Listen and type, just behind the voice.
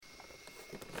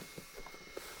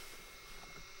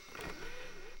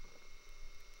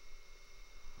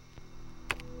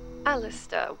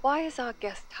Alistair, why is our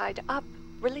guest tied up?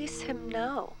 Release him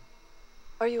now.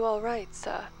 Are you all right,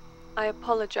 sir? I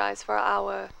apologize for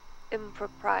our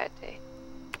impropriety.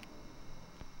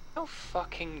 How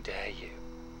fucking dare you?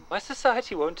 My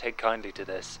society won't take kindly to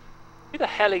this. Who the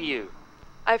hell are you?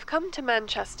 I've come to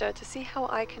Manchester to see how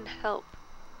I can help.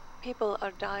 People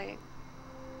are dying.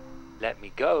 Let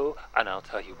me go, and I'll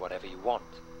tell you whatever you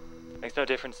want. Makes no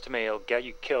difference to me, it'll get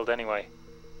you killed anyway.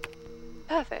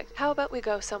 Perfect. How about we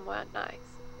go somewhere nice?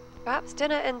 Perhaps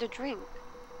dinner and a drink.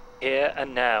 Here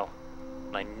and now.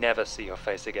 And I never see your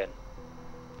face again.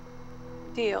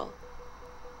 Deal.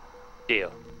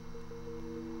 Deal.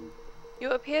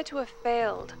 You appear to have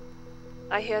failed.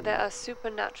 I hear there are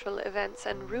supernatural events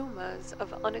and rumors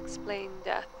of unexplained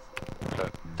deaths.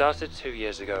 Look, started 2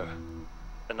 years ago.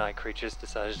 The night creatures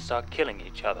decided to start killing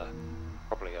each other.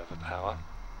 Probably overpower.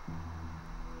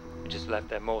 It just left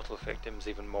their mortal victims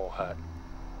even more hurt.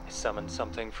 They summoned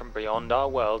something from beyond our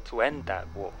world to end that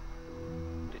war.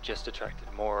 But it just attracted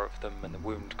more of them and the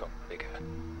wound got bigger.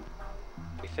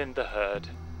 We thinned the herd.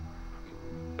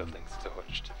 Buildings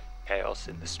torched. Chaos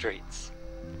in the streets.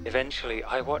 Eventually,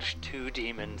 I watched 2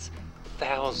 demons,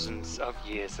 thousands of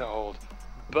years old,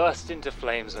 burst into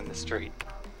flames in the street.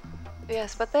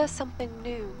 Yes, but there's something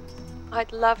new.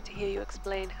 I'd love to hear you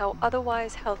explain how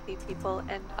otherwise healthy people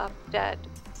end up dead,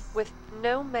 with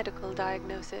no medical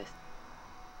diagnosis.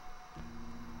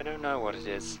 I don't know what it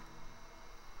is.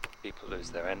 People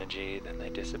lose their energy, then they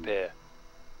disappear.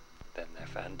 Then they're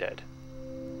found dead.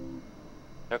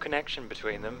 No connection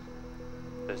between them.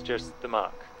 There's just the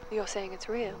mark. You're saying it's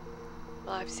real?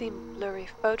 Well, I've seen blurry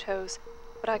photos,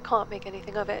 but I can't make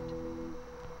anything of it.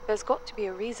 There's got to be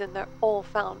a reason they're all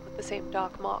found with the same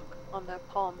dark mark on their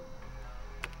palm.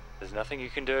 There's nothing you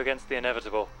can do against the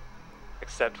inevitable.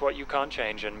 Accept what you can't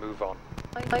change and move on.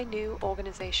 My new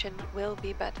organization will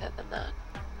be better than that.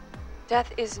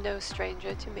 Death is no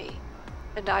stranger to me,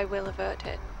 and I will avert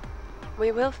it.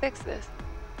 We will fix this.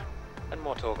 And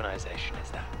what organization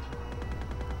is that?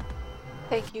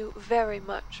 Thank you very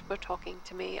much for talking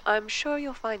to me. I'm sure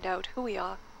you'll find out who we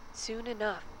are soon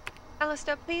enough.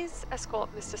 Alistair, please escort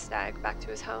Mr. Stagg back to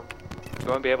his home. You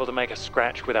won't be able to make a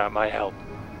scratch without my help.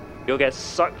 You'll get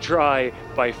sucked dry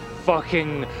by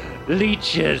fucking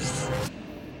leeches.